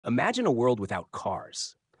Imagine a world without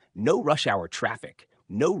cars. No rush hour traffic,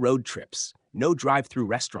 no road trips, no drive through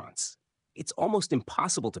restaurants. It's almost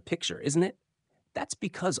impossible to picture, isn't it? That's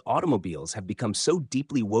because automobiles have become so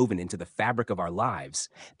deeply woven into the fabric of our lives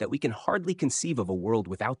that we can hardly conceive of a world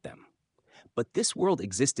without them. But this world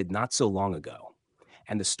existed not so long ago,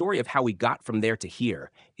 and the story of how we got from there to here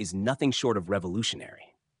is nothing short of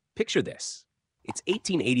revolutionary. Picture this. It's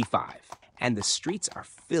 1885, and the streets are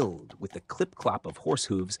filled with the clip-clop of horse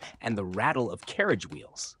hooves and the rattle of carriage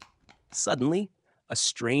wheels. Suddenly, a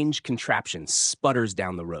strange contraption sputters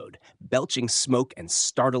down the road, belching smoke and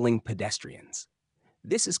startling pedestrians.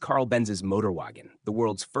 This is Carl Benz's motor wagon, the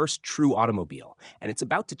world's first true automobile, and it's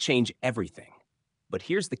about to change everything. But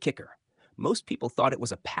here's the kicker. Most people thought it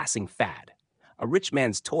was a passing fad, a rich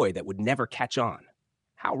man's toy that would never catch on.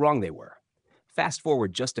 How wrong they were. Fast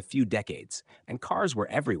forward just a few decades, and cars were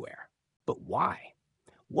everywhere. But why?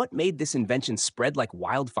 What made this invention spread like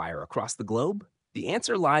wildfire across the globe? The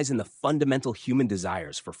answer lies in the fundamental human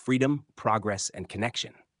desires for freedom, progress, and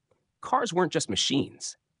connection. Cars weren't just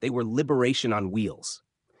machines, they were liberation on wheels.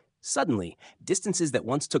 Suddenly, distances that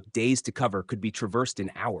once took days to cover could be traversed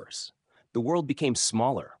in hours. The world became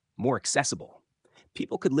smaller, more accessible.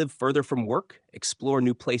 People could live further from work, explore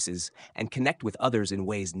new places, and connect with others in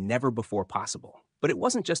ways never before possible. But it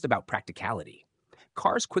wasn't just about practicality.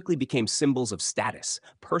 Cars quickly became symbols of status,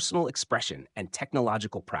 personal expression, and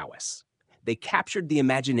technological prowess. They captured the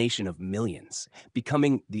imagination of millions,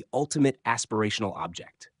 becoming the ultimate aspirational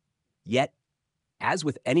object. Yet, as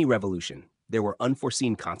with any revolution, there were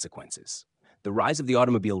unforeseen consequences. The rise of the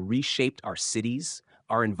automobile reshaped our cities,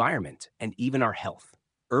 our environment, and even our health.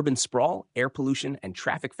 Urban sprawl, air pollution, and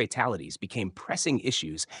traffic fatalities became pressing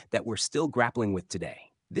issues that we're still grappling with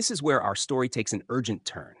today. This is where our story takes an urgent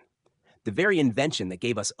turn. The very invention that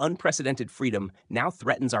gave us unprecedented freedom now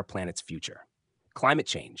threatens our planet's future. Climate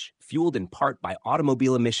change, fueled in part by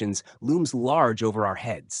automobile emissions, looms large over our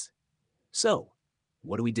heads. So,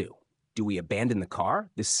 what do we do? Do we abandon the car,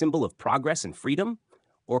 this symbol of progress and freedom?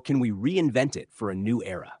 Or can we reinvent it for a new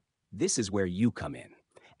era? This is where you come in.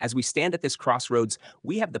 As we stand at this crossroads,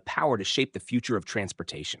 we have the power to shape the future of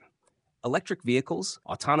transportation. Electric vehicles,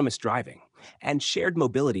 autonomous driving, and shared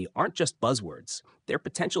mobility aren't just buzzwords. They're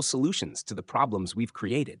potential solutions to the problems we've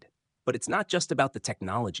created. But it's not just about the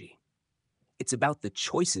technology. It's about the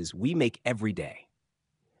choices we make every day.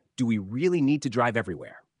 Do we really need to drive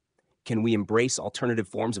everywhere? Can we embrace alternative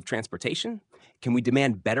forms of transportation? Can we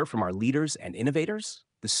demand better from our leaders and innovators?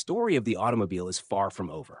 The story of the automobile is far from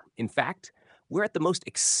over. In fact, we're at the most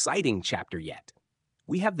exciting chapter yet.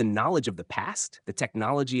 We have the knowledge of the past, the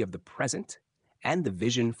technology of the present, and the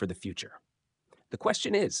vision for the future. The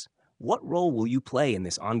question is, what role will you play in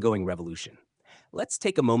this ongoing revolution? Let's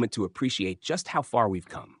take a moment to appreciate just how far we've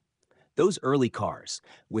come. Those early cars,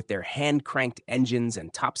 with their hand-cranked engines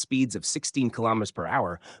and top speeds of 16 kilometers per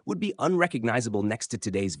hour, would be unrecognizable next to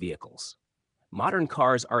today's vehicles. Modern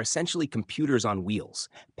cars are essentially computers on wheels,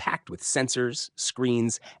 packed with sensors,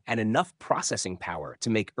 screens, and enough processing power to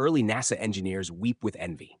make early NASA engineers weep with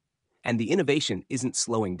envy. And the innovation isn't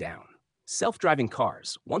slowing down. Self-driving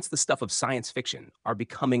cars, once the stuff of science fiction, are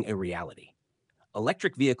becoming a reality.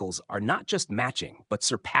 Electric vehicles are not just matching, but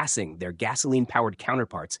surpassing their gasoline-powered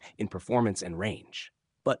counterparts in performance and range.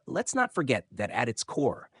 But let's not forget that at its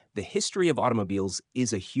core, the history of automobiles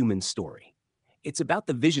is a human story. It's about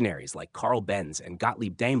the visionaries like Carl Benz and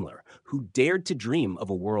Gottlieb Daimler who dared to dream of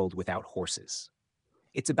a world without horses.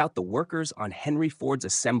 It's about the workers on Henry Ford's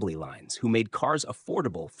assembly lines who made cars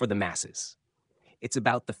affordable for the masses. It's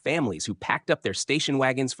about the families who packed up their station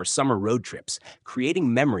wagons for summer road trips,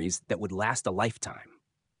 creating memories that would last a lifetime.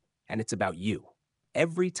 And it's about you.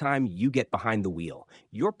 Every time you get behind the wheel,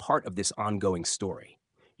 you're part of this ongoing story.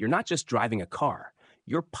 You're not just driving a car,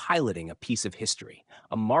 you're piloting a piece of history,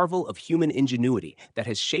 a marvel of human ingenuity that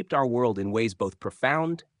has shaped our world in ways both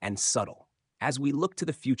profound and subtle. As we look to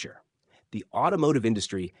the future, the automotive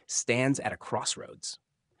industry stands at a crossroads.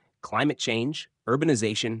 Climate change,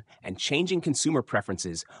 urbanization, and changing consumer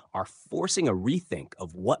preferences are forcing a rethink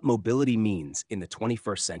of what mobility means in the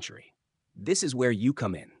 21st century. This is where you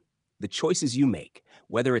come in. The choices you make,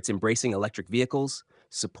 whether it's embracing electric vehicles,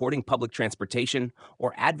 supporting public transportation,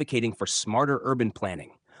 or advocating for smarter urban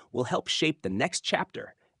planning, will help shape the next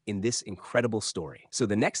chapter in this incredible story. So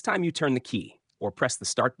the next time you turn the key or press the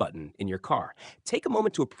start button in your car, take a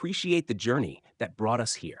moment to appreciate the journey that brought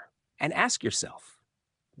us here. And ask yourself,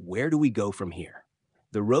 where do we go from here?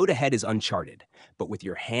 The road ahead is uncharted, but with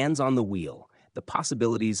your hands on the wheel, the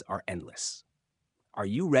possibilities are endless. Are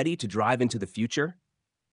you ready to drive into the future,